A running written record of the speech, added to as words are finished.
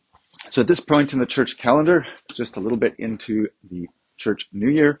So at this point in the church calendar, just a little bit into the church new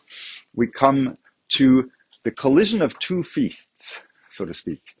year, we come to the collision of two feasts, so to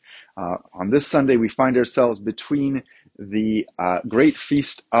speak. On this Sunday, we find ourselves between the great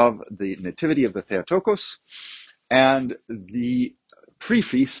feast of the Nativity of the Theotokos and the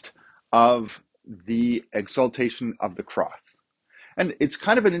pre-feast of the Exaltation of the Cross. And it's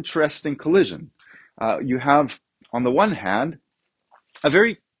kind of an interesting collision. You have, on the one hand, a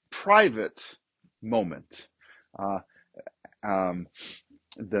very private moment. Uh,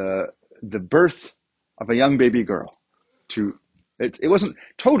 the birth of a young baby girl. It wasn't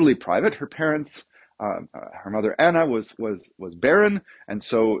totally private. Her parents, her mother Anna was barren, and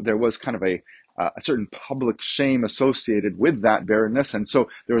so there was kind of a certain public shame associated with that barrenness, and so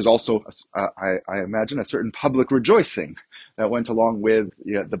there was also, I imagine, a certain public rejoicing that went along with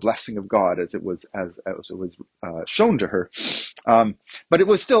the blessing of God as it was shown to her. But it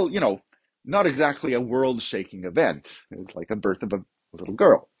was still, not exactly a world-shaking event. It was like the birth of a little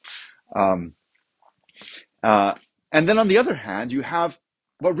girl. And then on the other hand, you have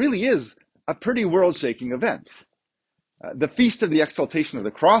what really is a pretty world-shaking event. The Feast of the Exaltation of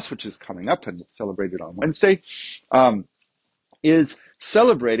the Cross, which is coming up and it's celebrated on Wednesday, is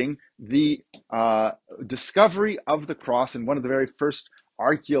celebrating the discovery of the cross in one of the very first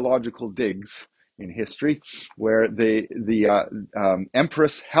archaeological digs in history, where the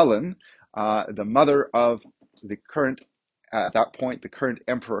Empress Helen, the mother of the current, at that point, the current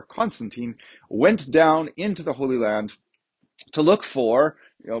Emperor Constantine, went down into the Holy Land to look for,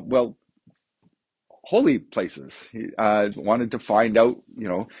 holy places. He wanted to find out,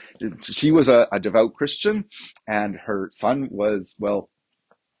 she was a devout Christian, and her son was,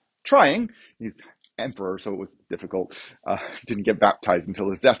 trying. He's emperor, so it was difficult. Didn't get baptized until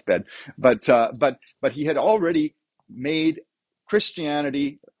his deathbed. But he had already made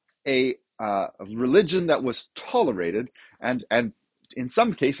Christianity a religion that was tolerated and in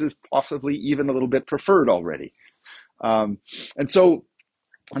some cases possibly even a little bit preferred already. And so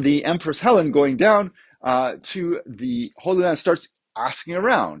the Empress Helen, going down to the Holy Land, starts asking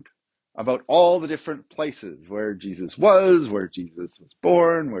around about all the different places where Jesus was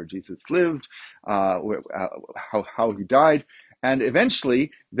born, where Jesus lived, how he died, and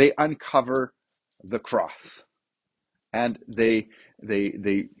eventually they uncover the cross, and it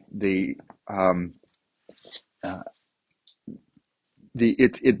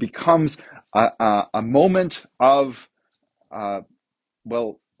becomes a moment of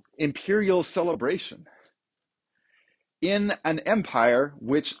imperial celebration in an empire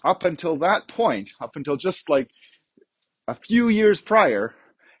which up until that point, up until just like a few years prior,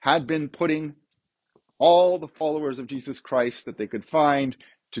 had been putting all the followers of Jesus Christ that they could find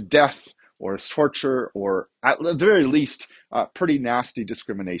to death or as torture, or at the very least, pretty nasty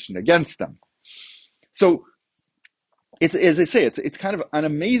discrimination against them. So it's, as I say, it's kind of an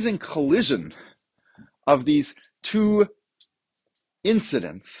amazing collision of these two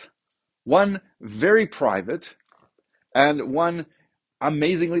incidents, one very private and one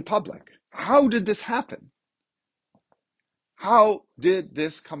amazingly public. How did this happen? How did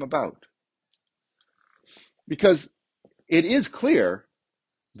this come about? Because it is clear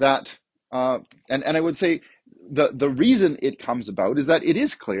that, and I would say the reason it comes about is that it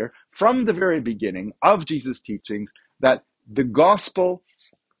is clear from the very beginning of Jesus' teachings that the gospel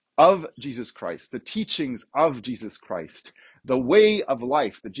of Jesus Christ, the teachings of Jesus Christ, the way of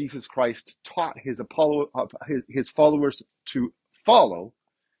life that Jesus Christ taught his followers to follow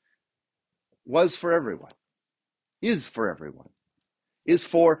was for everyone, is for everyone, is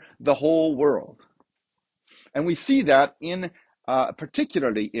for the whole world. And we see that in,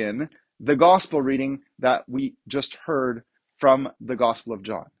 particularly in the gospel reading that we just heard from the Gospel of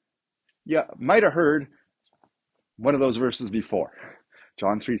John. You might have heard one of those verses before.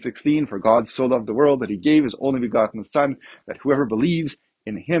 John 3:16, for God so loved the world that he gave his only begotten Son, that whoever believes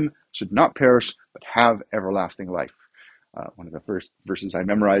in him should not perish, but have everlasting life. One of the first verses I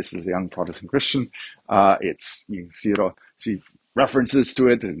memorized as a young Protestant Christian. You see references to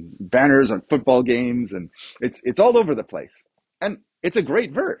it and banners on football games, and it's all over the place. And it's a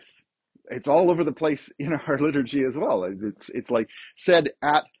great verse. It's all over the place in our liturgy as well. It's like said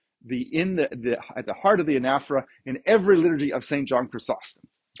at the heart of the anaphora in every liturgy of St. John Chrysostom.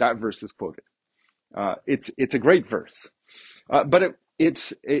 That verse is quoted. It's a great verse, but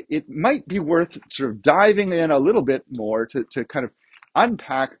it might be worth sort of diving in a little bit more to kind of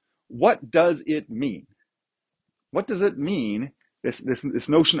unpack what does it mean. What does it mean? This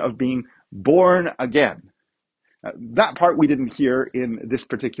notion of being born again. That part we didn't hear in this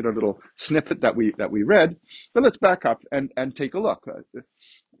particular little snippet that we read, but let's back up and take a look.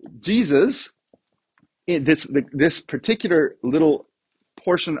 Jesus, this particular little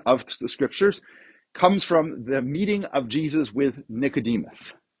portion of the scriptures comes from the meeting of Jesus with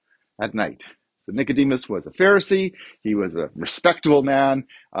Nicodemus at night. So Nicodemus was a Pharisee. He was a respectable man.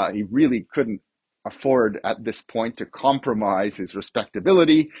 He really couldn't afford at this point to compromise his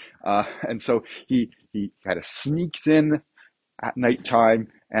respectability. And so he kind of sneaks in at nighttime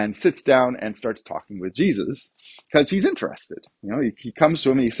and sits down and starts talking with Jesus because he's interested. He comes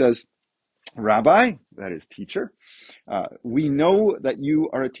to him and he says, Rabbi, that is teacher, we know that you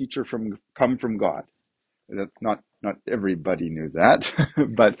are a teacher come from God. Not everybody knew that,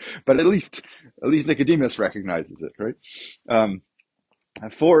 but at least Nicodemus recognizes it, right?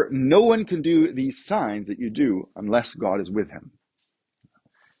 For no one can do these signs that you do unless God is with him.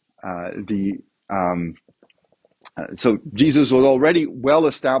 So Jesus was already well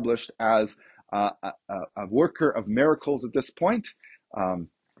established as a worker of miracles at this point.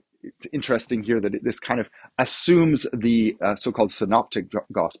 It's interesting here that this kind of assumes the so-called synoptic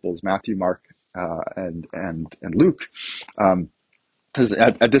gospels, Matthew, Mark, and Luke. Because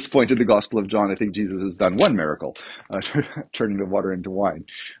at this point in the Gospel of John, I think Jesus has done one miracle, turning the water into wine.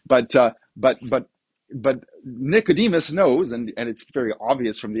 But Nicodemus knows, and it's very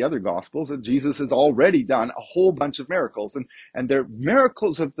obvious from the other Gospels, that Jesus has already done a whole bunch of miracles, and they're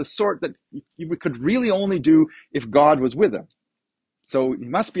miracles of the sort that you could really only do if God was with him. So he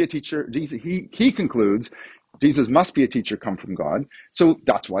must be a teacher. Jesus, he concludes, Jesus must be a teacher come from God. So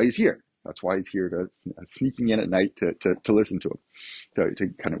that's why he's here. That's why he's here sneaking in at night to listen to him, to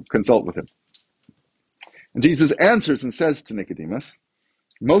kind of consult with him. And Jesus answers and says to Nicodemus,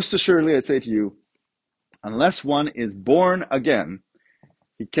 most assuredly I say to you, unless one is born again,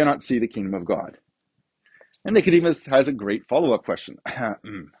 he cannot see the kingdom of God. And Nicodemus has a great follow-up question. How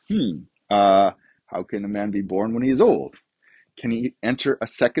can a man be born when he is old? Can he enter a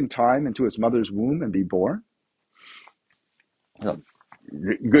second time into his mother's womb and be born? Well,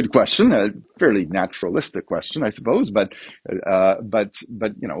 good question, a fairly naturalistic question, I suppose. But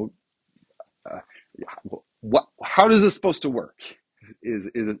how is this supposed to work? Is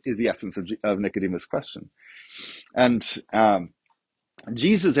the essence of Nicodemus' question, and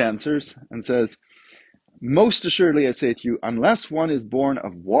Jesus answers and says, "Most assuredly, I say to you, unless one is born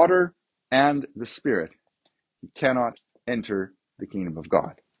of water and the Spirit, he cannot enter the kingdom of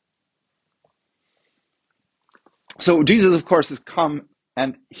God." So Jesus, of course, has come,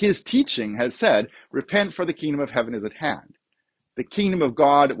 and his teaching has said, repent, for the kingdom of heaven is at hand. The kingdom of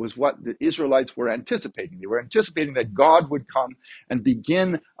God was what the Israelites were anticipating. They were anticipating that God would come and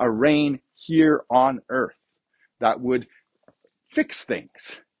begin a reign here on earth that would fix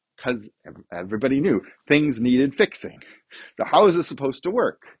things, because everybody knew things needed fixing. So how is this supposed to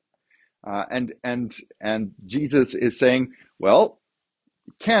work? And Jesus is saying, well,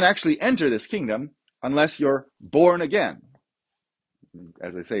 you can't actually enter this kingdom unless you're born again.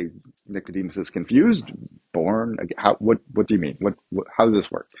 As I say, Nicodemus is confused. Born again? What do you mean? How does this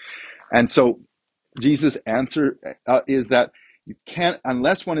work? And so Jesus' answer is that you can't,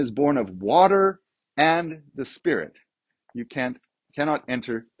 unless one is born of water and the Spirit, you cannot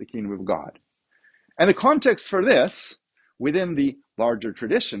enter the kingdom of God. And the context for this, within the larger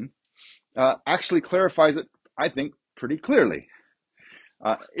tradition, actually clarifies it, I think, pretty clearly.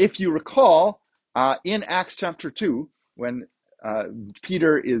 If you recall, in Acts chapter 2, when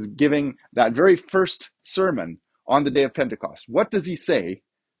Peter is giving that very first sermon on the day of Pentecost, what does he say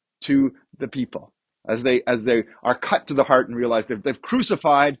to the people as they are cut to the heart and realize they've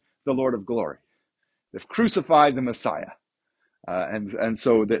crucified the Lord of glory, they've crucified the Messiah, and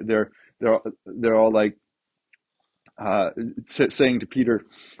so they're all like saying to Peter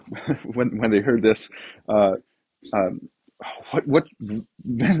when they heard this, what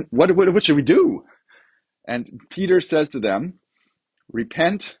should we do? And Peter says to them,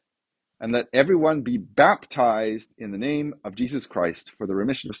 repent and let everyone be baptized in the name of Jesus Christ for the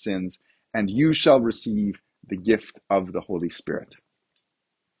remission of sins, and you shall receive the gift of the Holy Spirit.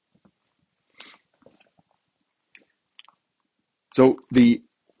 So the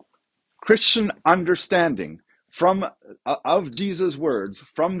Christian understanding of Jesus' words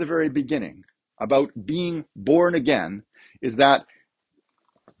from the very beginning about being born again is that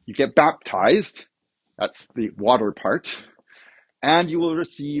you get baptized, that's the water part, and you will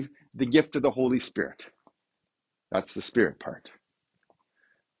receive the gift of the Holy Spirit. That's the Spirit part.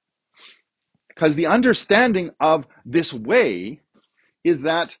 Because the understanding of this way is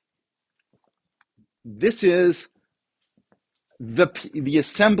that this is the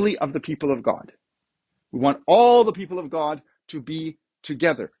assembly of the people of God. We want all the people of God to be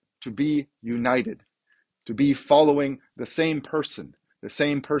together, to be united, to be following the same person, the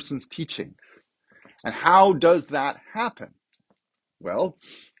same person's teachings. And how does that happen? Well,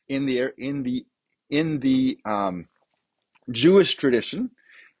 in the Jewish tradition,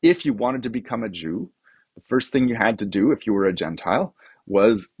 if you wanted to become a Jew, the first thing you had to do if you were a Gentile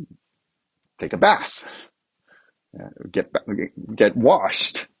was take a bath, get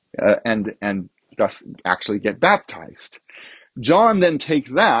washed, and thus actually get baptized. John then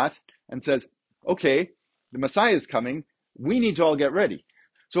takes that and says, okay, the Messiah is coming. We need to all get ready.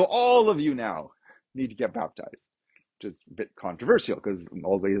 So all of you now need to get baptized. Which is a bit controversial because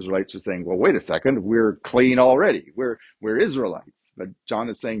all the Israelites are saying, well, wait a second, we're clean already. We're Israelites. But John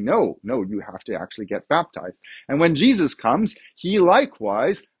is saying, no, you have to actually get baptized. And when Jesus comes, he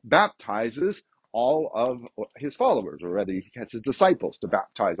likewise baptizes all of his followers, or rather, he has his disciples to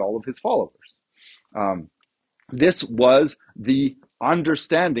baptize all of his followers. This was the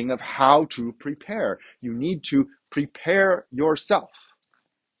understanding of how to prepare. You need to prepare yourself.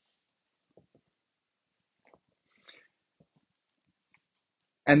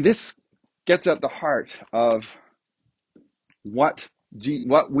 And this gets at the heart of what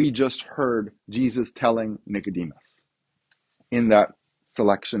we just heard Jesus telling Nicodemus in that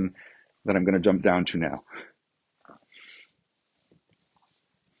selection that I'm going to jump down to now.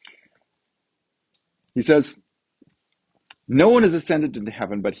 He says, no one has ascended into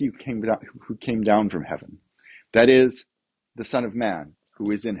heaven, but he who came down from heaven. That is the Son of Man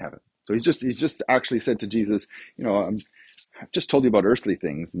who is in heaven. So he's just actually said to Jesus, I've just told you about earthly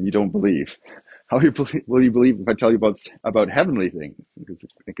things and you don't believe. How will you believe if I tell you about heavenly things? Because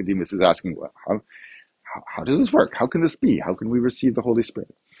Nicodemus is asking, well, how does this work? How can this be? How can we receive the Holy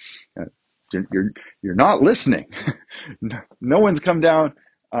Spirit? You're not listening. No one's come down.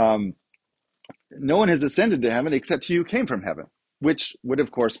 No one has ascended to heaven except he who came from heaven, which would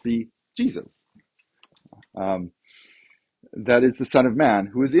of course be Jesus. That is the Son of Man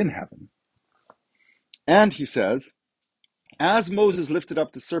who is in heaven. And he says, as Moses lifted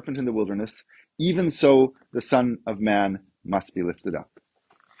up the serpent in the wilderness, even so the Son of Man must be lifted up.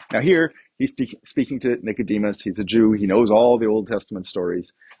 Now here, he's speaking to Nicodemus. He's a Jew. He knows all the Old Testament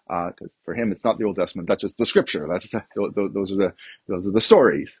stories. Because for him, it's not the Old Testament. That's just the Scripture. Those are the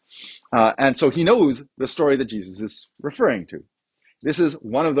stories. And so he knows the story that Jesus is referring to. This is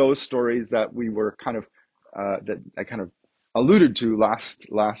one of those stories that we were that I kind of alluded to last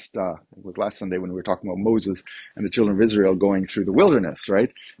Sunday when we were talking about Moses and the children of Israel going through the wilderness, right?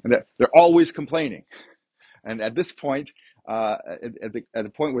 And that they're always complaining. And at this point, at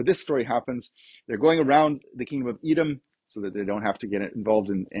the point where this story happens, they're going around the kingdom of Edom so that they don't have to get involved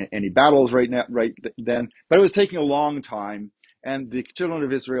in any battles right then. But it was taking a long time, and the children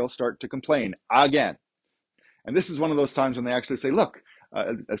of Israel start to complain again. And this is one of those times when they actually say, look,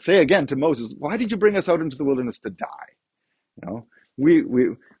 say again to Moses, why did you bring us out into the wilderness to die? We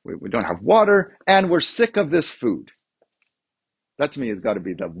don't have water, and we're sick of this food. That to me has got to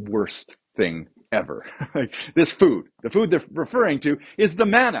be the worst thing ever. This food, the food they're referring to, is the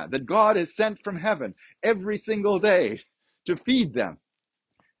manna that God has sent from heaven every single day to feed them.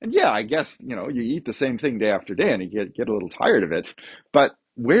 And yeah, I guess, you eat the same thing day after day and you get a little tired of it. But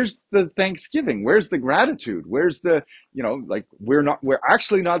where's the thanksgiving? Where's the gratitude? Where's the, we're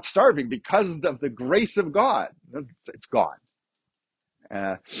actually not starving because of the grace of God. It's gone.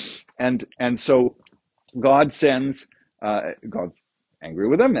 And so God sends, God's angry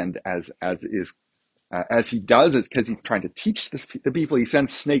with them, and as he does, is because he's trying to teach the people, he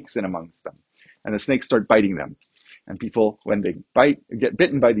sends snakes in amongst them, and the snakes start biting them, and people, when they get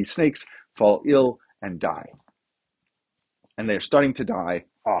bitten by these snakes, fall ill and die, and they're starting to die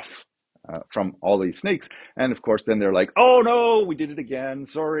off from all these snakes, and of course, then they're like, "Oh no, we did it again!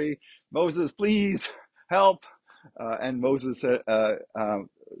 Sorry, Moses, please help!" And Moses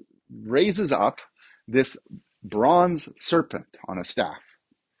raises up this bronze serpent on a staff.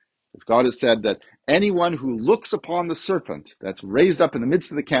 As God has said that anyone who looks upon the serpent that's raised up in the midst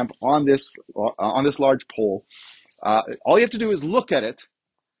of the camp on this large pole, all you have to do is look at it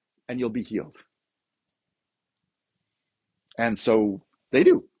and you'll be healed. And so they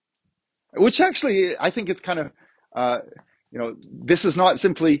do. Which actually, I think it's kind of, this is not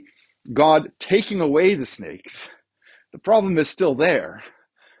simply God taking away the snakes. The problem is still there.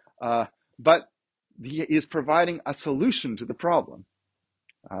 But he is providing a solution to the problem.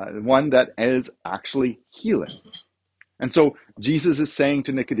 One that is actually healing. And so Jesus is saying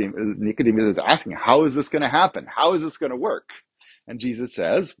to Nicodemus is asking, how is this going to happen? How is this going to work? And Jesus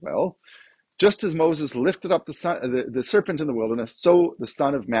says, well, just as Moses lifted up the serpent in the wilderness, so the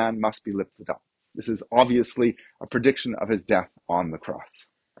Son of Man must be lifted up. This is obviously a prediction of his death on the cross.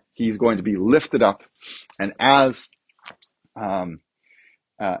 He's going to be lifted up, and as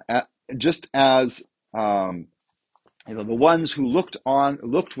just as the ones who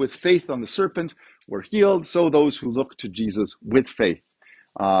looked with faith on the serpent were healed, so those who look to Jesus with faith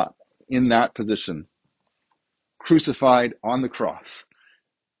uh, in that position, crucified on the cross,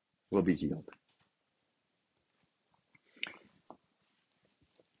 will be healed.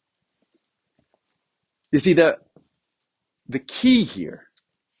 You see, the key here,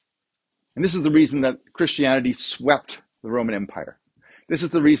 and this is the reason that Christianity swept the Roman Empire. This is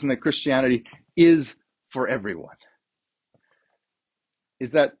the reason that Christianity is for everyone,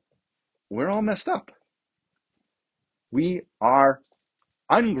 is that we're all messed up. We are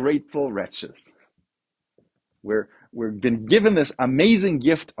ungrateful wretches. We've been given this amazing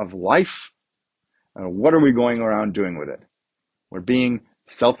gift of life. What are we going around doing with it? We're being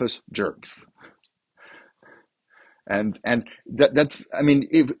selfish jerks. And that's, I mean,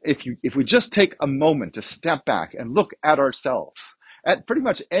 if we just take a moment to step back and look at ourselves at pretty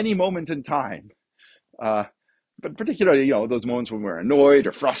much any moment in time, but particularly, those moments when we're annoyed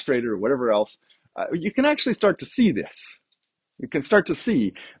or frustrated or whatever else, you can actually start to see this. You can start to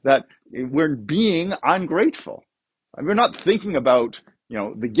see that we're being ungrateful. We're not thinking about,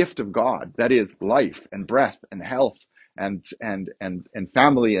 the gift of God, that is life and breath and health and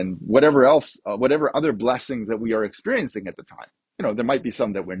family and whatever else, whatever other blessings that we are experiencing at the time. There might be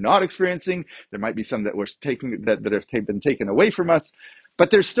some that we're not experiencing. There might be some that we're taking that have been taken away from us,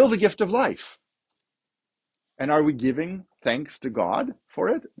 but there's still the gift of life. And are we giving thanks to God for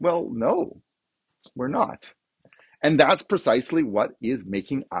it? Well, no, we're not. And that's precisely what is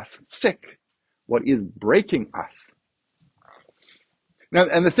making us sick, what is breaking us. Now,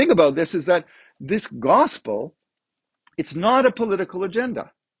 and the thing about this is that this gospel, it's not a political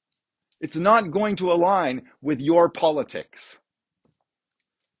agenda. It's not going to align with your politics,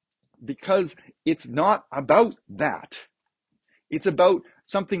 because it's not about that. It's about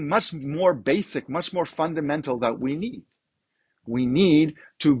something much more basic, much more fundamental that we need. We need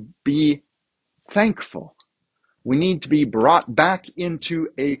to be thankful. We need to be brought back into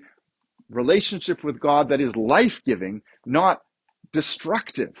a relationship with God that is life-giving, not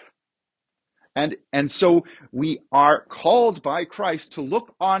destructive. And so we are called by Christ to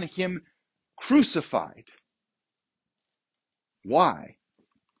look on him crucified. Why?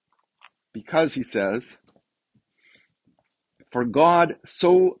 Because he says, for God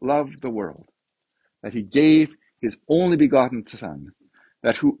so loved the world that he gave his only begotten Son,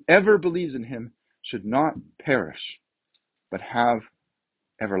 that whoever believes in him should not perish, but have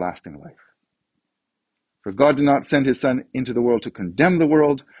everlasting life. For God did not send his Son into the world to condemn the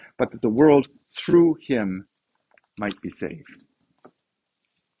world, but that the world through him might be saved.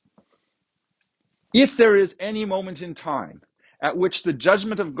 If there is any moment in time at which the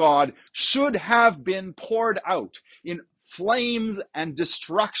judgment of God should have been poured out in flames and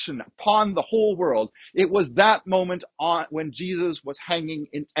destruction upon the whole world, it was that moment when Jesus was hanging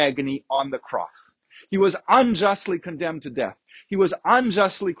in agony on the cross. He was unjustly condemned to death. He was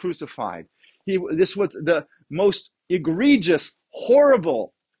unjustly crucified. This was the most egregious,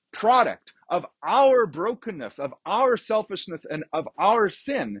 horrible product of our brokenness, of our selfishness, and of our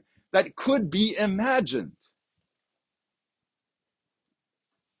sin that could be imagined.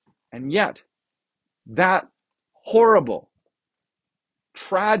 And yet, that horrible,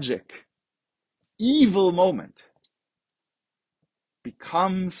 tragic, evil moment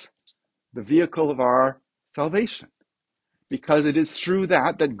becomes the vehicle of our salvation, because it is through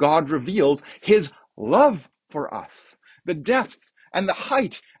that God reveals his love for us, the depth and the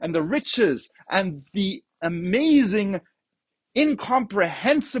height and the riches and the amazing,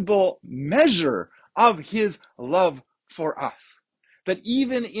 incomprehensible measure of his love for us. That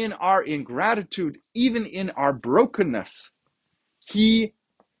even in our ingratitude, even in our brokenness, he,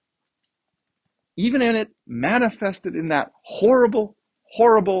 even in it, manifested in that horrible,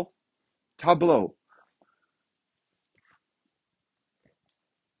 horrible tableau,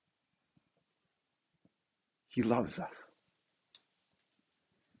 he loves us.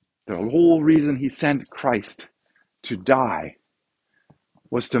 The whole reason he sent Christ to die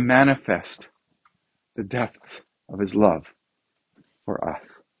was to manifest the depth of his love for us.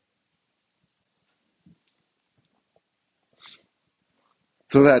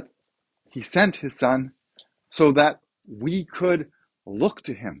 So that he sent his Son so that we could look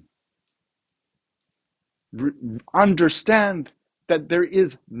to him, understand that there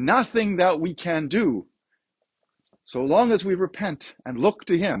is nothing that we can do, so long as we repent and look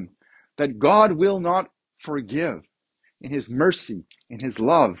to him, that God will not forgive in his mercy, in his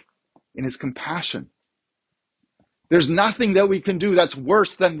love, in his compassion. There's nothing that we can do that's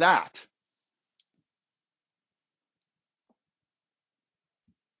worse than that.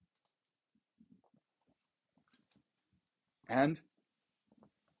 And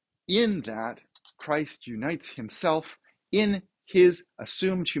in that, Christ unites himself in his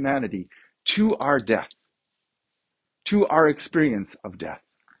assumed humanity to our death, to our experience of death,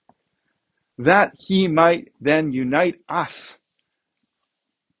 that he might then unite us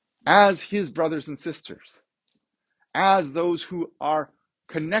as his brothers and sisters, as those who are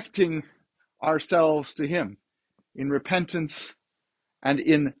connecting ourselves to him in repentance and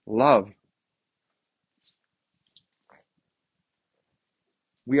in love.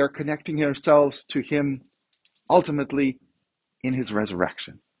 We are connecting ourselves to him ultimately in his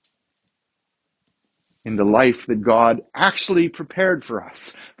resurrection, in the life that God actually prepared for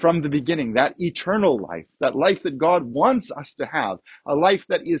us from the beginning, that eternal life, that life that God wants us to have, a life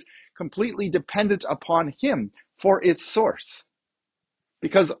that is completely dependent upon him for its source,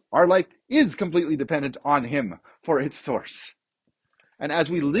 because our life is completely dependent on him for its source. And as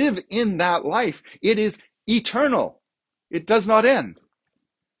we live in that life, it is eternal. It does not end,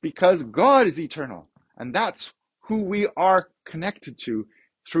 because God is eternal, and that's who we are connected to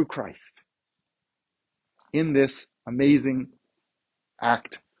through Christ in this amazing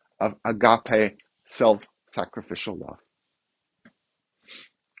act of agape, self-sacrificial love.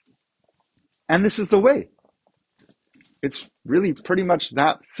 And this is the way. It's really pretty much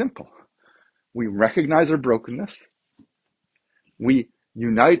that simple. We recognize our brokenness. We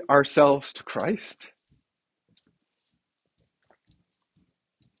unite ourselves to Christ.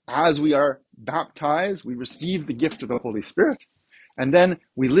 As we are baptized, we receive the gift of the Holy Spirit. And then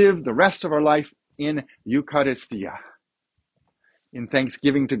we live the rest of our life in Eucharistia, in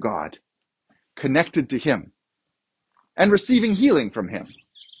thanksgiving to God, connected to him, and receiving healing from him.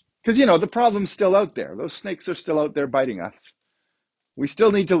 Because, the problem's still out there. Those snakes are still out there biting us. We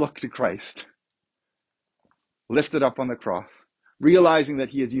still need to look to Christ, lifted up on the cross, realizing that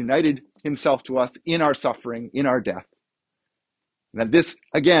he has united himself to us in our suffering, in our death. And that this,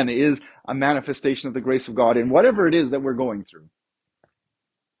 again, is a manifestation of the grace of God in whatever it is that we're going through.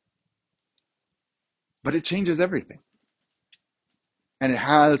 But it changes everything. And it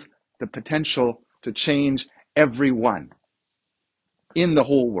has the potential to change everyone in the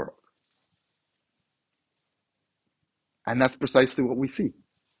whole world. And that's precisely what we see.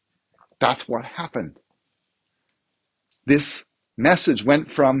 That's what happened. This message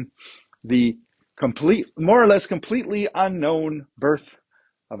went from the more or less completely unknown birth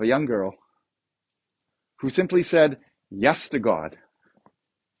of a young girl who simply said yes to God,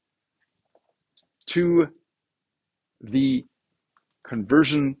 to the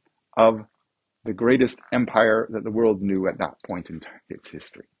conversion of the greatest empire that the world knew at that point in its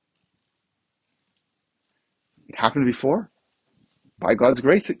history. It happened before. By God's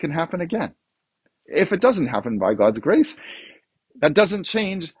grace, it can happen again. If it doesn't happen by God's grace, that doesn't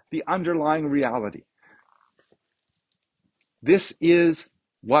change the underlying reality. This is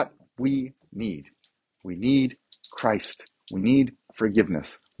what we need. We need Christ. We need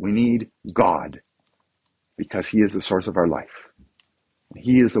forgiveness. We need God, because he is the source of our life.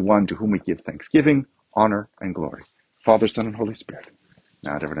 He is the one to whom we give thanksgiving, honor, and glory. Father, Son, and Holy Spirit,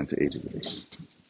 now and ever and to ages of ages.